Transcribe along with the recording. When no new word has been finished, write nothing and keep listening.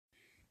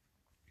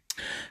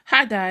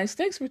Hi, guys.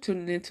 Thanks for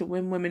tuning in to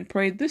When Women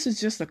Pray. This is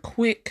just a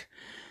quick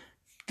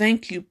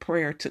thank you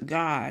prayer to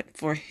God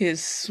for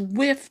his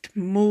swift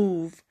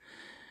move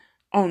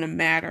on a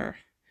matter.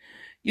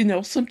 You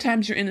know,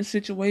 sometimes you're in a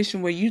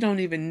situation where you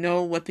don't even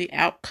know what the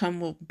outcome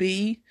will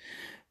be,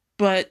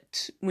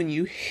 but when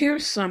you hear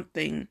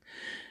something,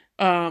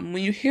 when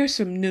you hear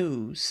some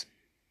news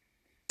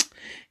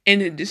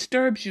and it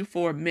disturbs you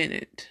for a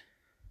minute,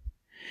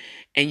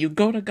 and you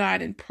go to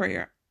God in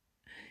prayer,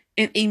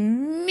 and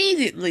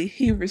immediately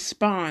he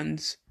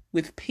responds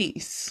with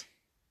peace.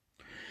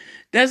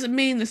 Doesn't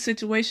mean the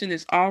situation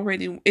is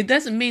it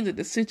doesn't mean that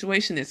the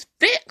situation is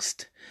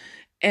fixed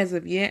as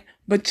of yet,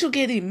 but you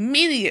get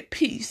immediate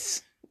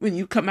peace when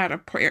you come out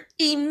of prayer.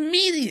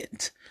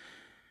 Immediate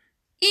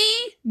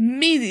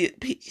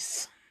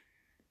peace.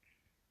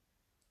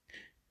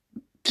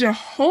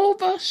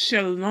 Jehovah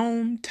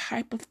Shalom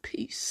type of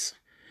peace.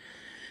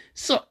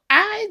 So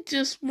I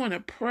just want to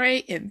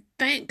pray and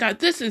thank God.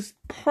 This is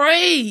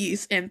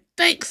praise and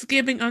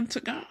thanksgiving unto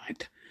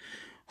God,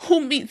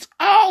 who meets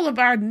all of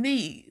our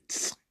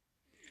needs,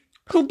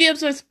 who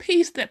gives us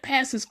peace that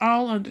passes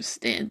all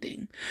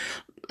understanding.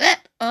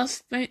 Let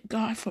us thank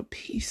God for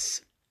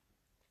peace.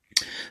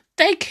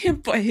 Thank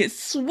him for his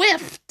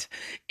swift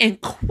and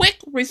quick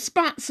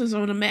responses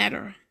on a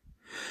matter.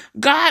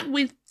 God,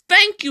 we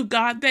thank you,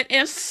 God, that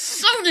as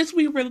soon as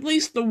we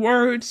release the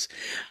words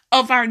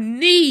of our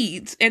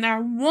needs and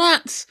our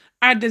wants,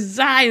 our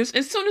desires,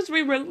 as soon as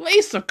we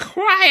release a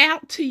cry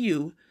out to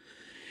you,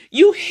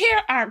 you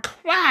hear our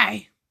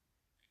cry.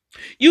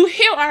 You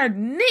hear our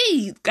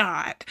need,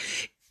 God.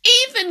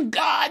 Even,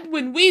 God,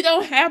 when we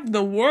don't have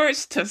the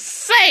words to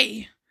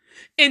say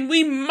and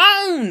we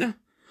moan,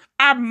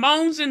 our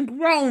moans and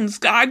groans,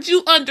 God,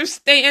 you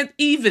understand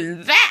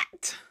even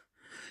that.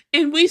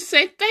 And we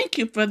say thank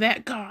you for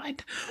that,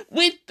 God.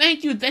 We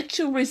thank you that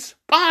you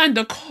respond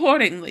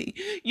accordingly.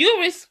 You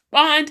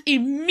respond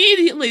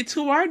immediately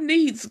to our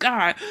needs,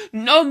 God.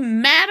 No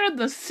matter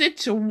the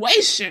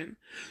situation,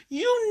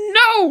 you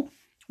know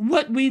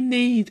what we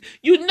need.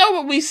 You know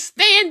what we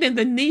stand in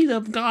the need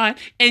of, God,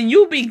 and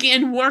you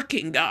begin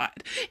working, God.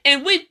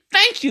 And we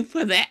thank you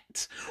for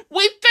that.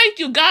 We thank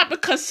you, God,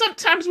 because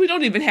sometimes we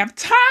don't even have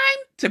time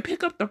to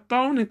pick up the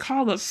phone and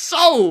call a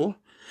soul.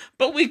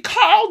 But we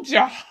call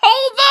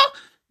Jehovah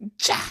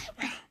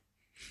Jireh.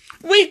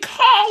 We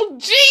call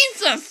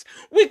Jesus.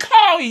 We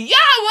call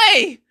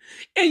Yahweh.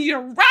 And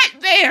you're right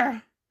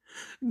there.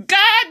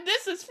 God,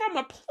 this is from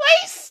a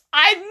place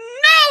I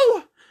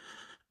know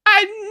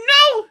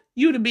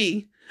you to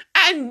be.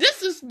 And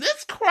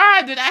this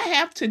cry that I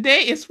have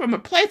today is from a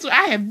place where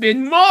I have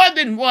been more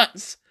than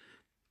once.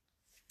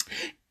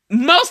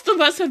 Most of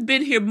us have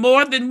been here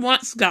more than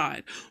once,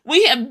 God.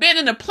 We have been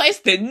in a place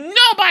that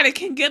nobody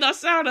can get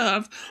us out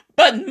of,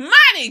 but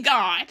mighty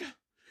God.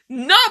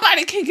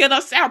 Nobody can get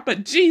us out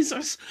but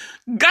Jesus.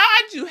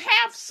 God, you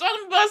have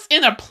some of us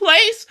in a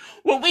place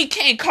where we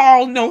can't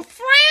call no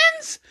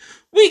friends.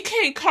 We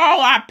can't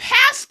call our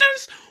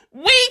pastors.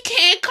 We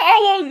can't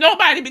call on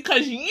nobody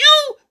because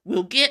you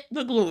will get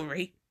the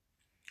glory.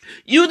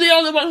 You're the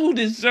only one who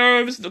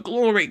deserves the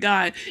glory,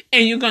 God.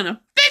 And you're going to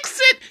fix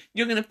it.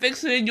 You're going to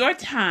fix it in your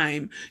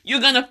time.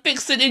 You're going to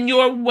fix it in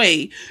your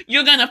way.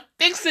 You're going to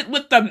fix it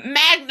with the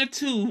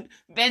magnitude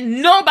that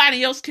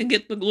nobody else can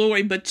get the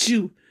glory but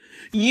you.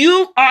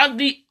 You are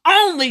the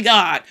only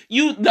God.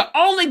 You the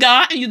only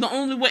God, and you're the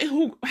only way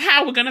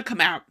how we're going to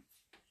come out.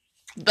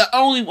 The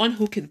only one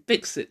who can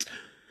fix it.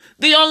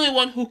 The only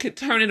one who can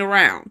turn it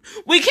around.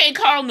 We can't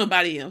call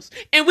nobody else.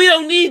 And we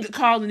don't need to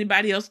call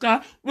anybody else,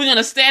 God. We're going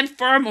to stand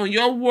firm on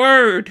your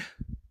word.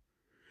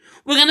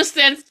 We're going to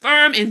stand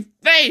firm in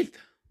faith.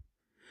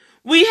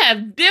 We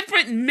have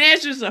different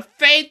measures of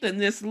faith in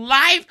this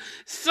life.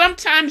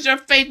 Sometimes your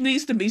faith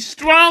needs to be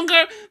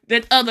stronger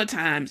than other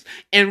times.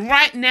 And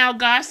right now,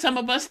 God, some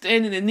of us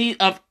stand in the need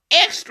of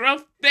extra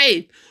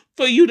faith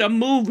for you to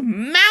move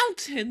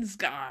mountains,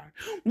 God.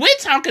 We're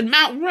talking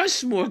Mount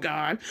Rushmore,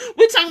 God.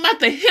 We're talking about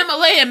the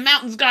Himalayan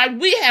mountains, God.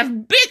 We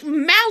have big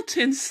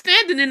mountains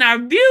standing in our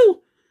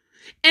view,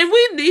 and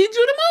we need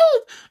you to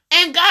move.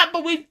 And God,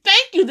 but we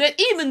thank you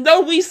that even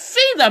though we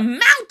see the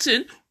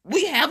mountain,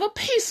 we have a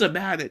peace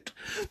about it.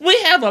 We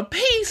have a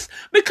peace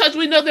because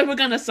we know that we're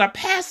going to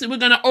surpass it. We're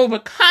going to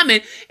overcome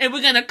it, and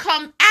we're going to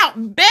come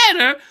out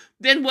better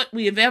than what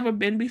we have ever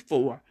been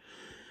before.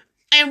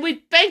 And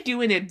we thank you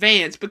in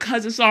advance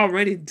because it's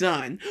already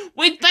done.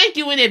 We thank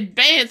you in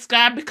advance,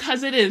 God,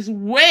 because it is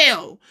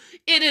well.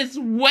 It is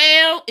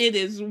well. It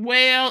is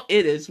well.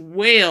 It is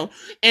well.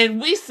 And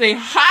we say,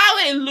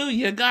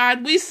 hallelujah,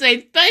 God. We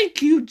say,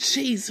 thank you,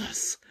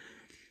 Jesus.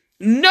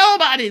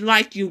 Nobody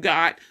like you,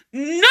 God.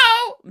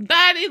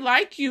 Nobody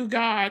like you,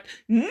 God.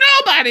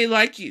 Nobody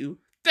like you.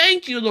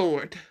 Thank you,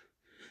 Lord.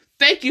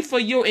 Thank you for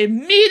your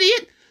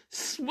immediate,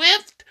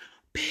 swift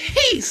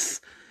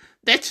peace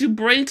that you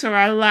bring to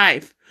our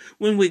life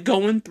when we're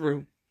going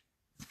through.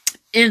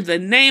 In the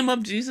name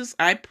of Jesus,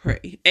 I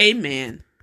pray. Amen.